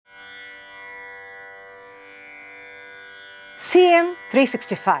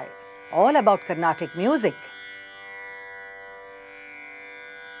CM365, all about Carnatic music.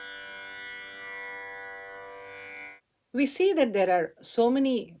 We see that there are so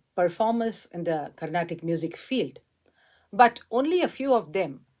many performers in the Carnatic music field, but only a few of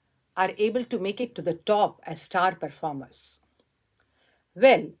them are able to make it to the top as star performers.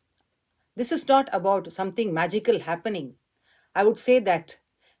 Well, this is not about something magical happening. I would say that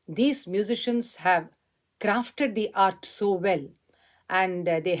these musicians have crafted the art so well, and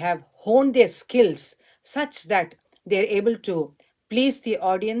they have honed their skills such that they're able to please the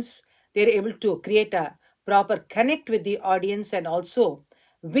audience, they're able to create a proper connect with the audience and also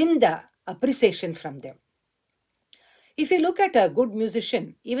win the appreciation from them. If you look at a good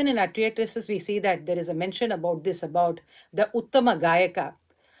musician, even in our treatises, we see that there is a mention about this, about the Uttama Gayaka.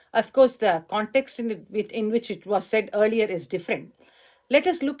 Of course, the context in which it was said earlier is different. Let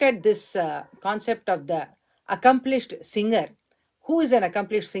us look at this concept of the accomplished singer. Who is an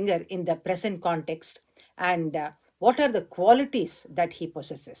accomplished singer in the present context, and what are the qualities that he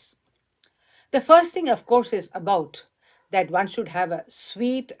possesses? The first thing, of course, is about that one should have a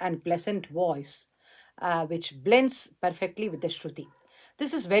sweet and pleasant voice which blends perfectly with the Shruti.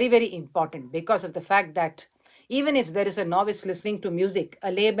 This is very, very important because of the fact that even if there is a novice listening to music,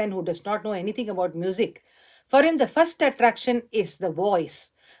 a layman who does not know anything about music, for him the first attraction is the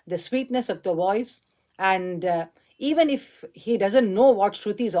voice, the sweetness of the voice, and even if he doesn't know what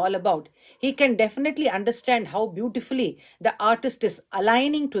Shruti is all about, he can definitely understand how beautifully the artist is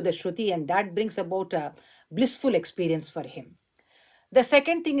aligning to the Shruti, and that brings about a blissful experience for him. The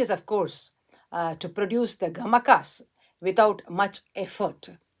second thing is, of course, to produce the gamakas without much effort.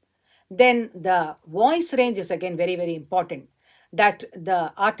 Then the voice range is again very, very important, that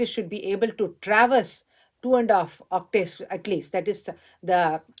the artist should be able to traverse 2.5 octaves at least. That is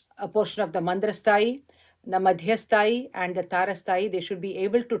the a portion of the mandrasthai, the madhyasthai and the tarasthai. They should be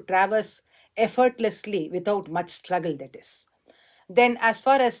able to traverse effortlessly without much struggle, that is. Then as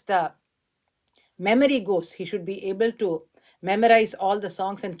far as the memory goes, he should be able to memorize all the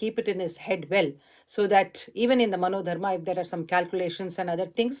songs and keep it in his head well, so that even in the Manodharma, if there are some calculations and other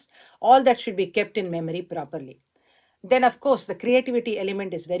things, all that should be kept in memory properly. Then, of course, the creativity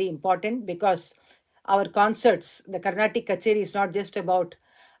element is very important because our concerts, the Carnatic Kacheri, is not just about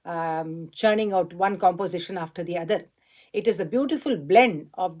churning out one composition after the other. It is the beautiful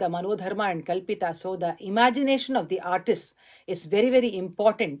blend of the Manodharma and Kalpita. So the imagination of the artist is very, very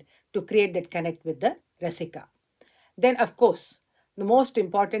important to create that connect with the Rasika. Then, of course, the most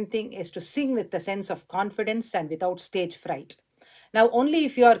important thing is to sing with a sense of confidence and without stage fright. Now, only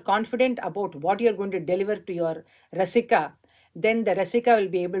if you are confident about what you're going to deliver to your Rasika, then the Rasika will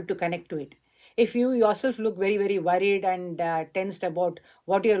be able to connect to it. If you yourself look very, very worried and tensed about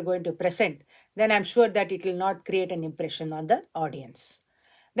what you're going to present, then I'm sure that it will not create an impression on the audience.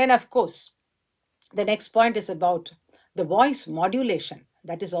 Then, of course, the next point is about the voice modulation.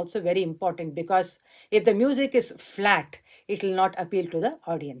 That is also very important because if the music is flat, it will not appeal to the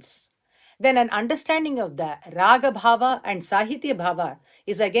audience. Then an understanding of the raga bhava and sahitya bhava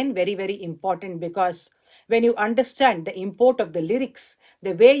is again very, very important because when you understand the import of the lyrics,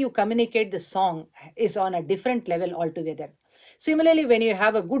 the way you communicate the song is on a different level altogether. Similarly, when you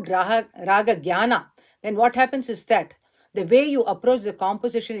have a good raga jnana, then what happens is that the way you approach the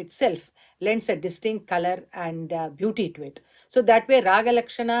composition itself lends a distinct color and beauty to it. So that way, Raga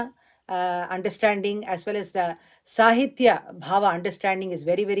Lakshana understanding as well as the Sahitya Bhava understanding is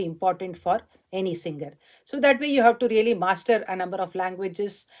very, very important for any singer. So that way, you have to really master a number of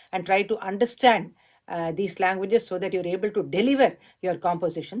languages and try to understand these languages so that you're able to deliver your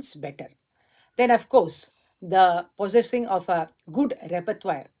compositions better. Then, of course, the possessing of a good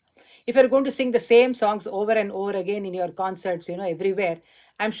repertoire. If you're going to sing the same songs over and over again in your concerts, everywhere,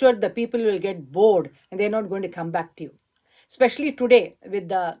 I'm sure the people will get bored and they're not going to come back to you. Especially today, with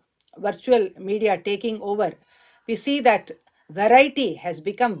the virtual media taking over, we see that variety has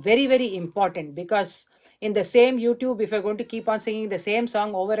become very, very important because in the same YouTube, if you're going to keep on singing the same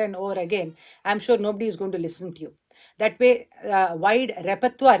song over and over again, I'm sure nobody is going to listen to you. That way, wide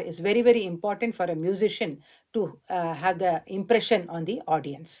repertoire is very, very important for a musician to have the impression on the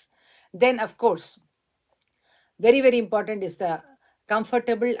audience. Then, of course, very, very important is the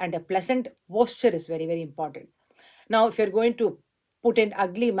comfortable and a pleasant posture is very, very important. Now, if you're going to put in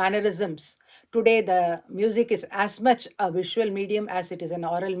ugly mannerisms, today the music is as much a visual medium as it is an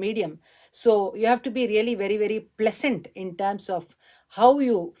oral medium. So you have to be really very, very pleasant in terms of how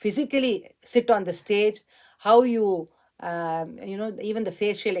you physically sit on the stage, how you, even the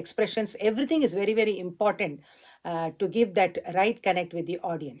facial expressions, everything is very, very important to give that right connect with the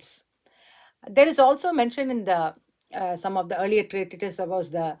audience. There is also mention in the some of the earlier treatises about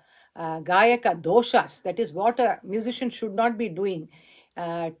the Gayaka doshas, that is what a musician should not be doing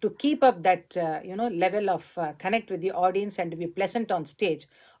to keep up that level of connect with the audience and to be pleasant on stage,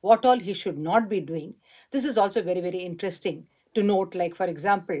 what all he should not be doing. This is also very, very interesting to note. Like, for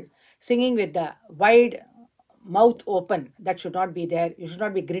example, singing with the wide mouth open, that should not be there. You should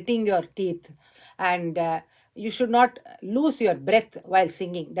not be gritting your teeth, and you should not lose your breath while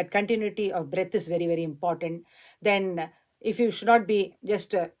singing. That continuity of breath is very, very important. Then if you should not be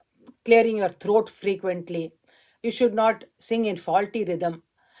just clearing your throat frequently, you should not sing in faulty rhythm,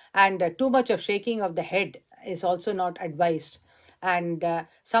 and too much of shaking of the head is also not advised. And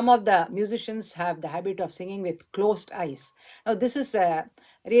some of the musicians have the habit of singing with closed eyes. Now this is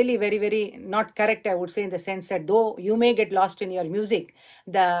really very, very not correct, I would say, in the sense that though you may get lost in your music,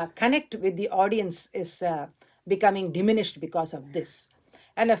 the connect with the audience is becoming diminished because of this.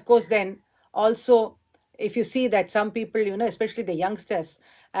 And of course, then also, if you see that some people, especially the youngsters,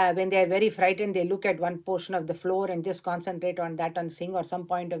 when they are very frightened, they look at one portion of the floor and just concentrate on that and sing, or some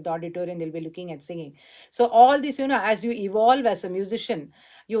point of the auditorium they'll be looking at singing. So all this, as you evolve as a musician,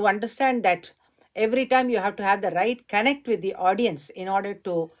 you understand that every time you have to have the right connect with the audience in order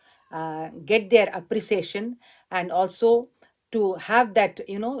to get their appreciation, and also to have that,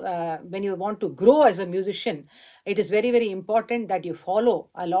 when you want to grow as a musician, it is very, very important that you follow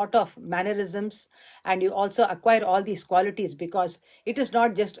a lot of mannerisms and you also acquire all these qualities, because it is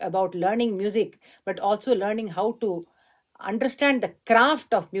not just about learning music, but also learning how to understand the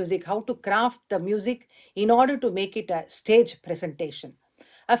craft of music, how to craft the music in order to make it a stage presentation.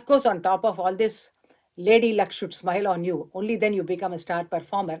 Of course, on top of all this, lady luck should smile on you. Only then you become a star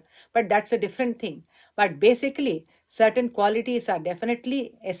performer. But that's a different thing. But basically, certain qualities are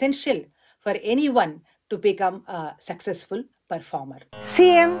definitely essential for anyone to become a successful performer.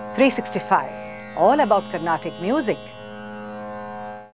 CM365, all about Carnatic music.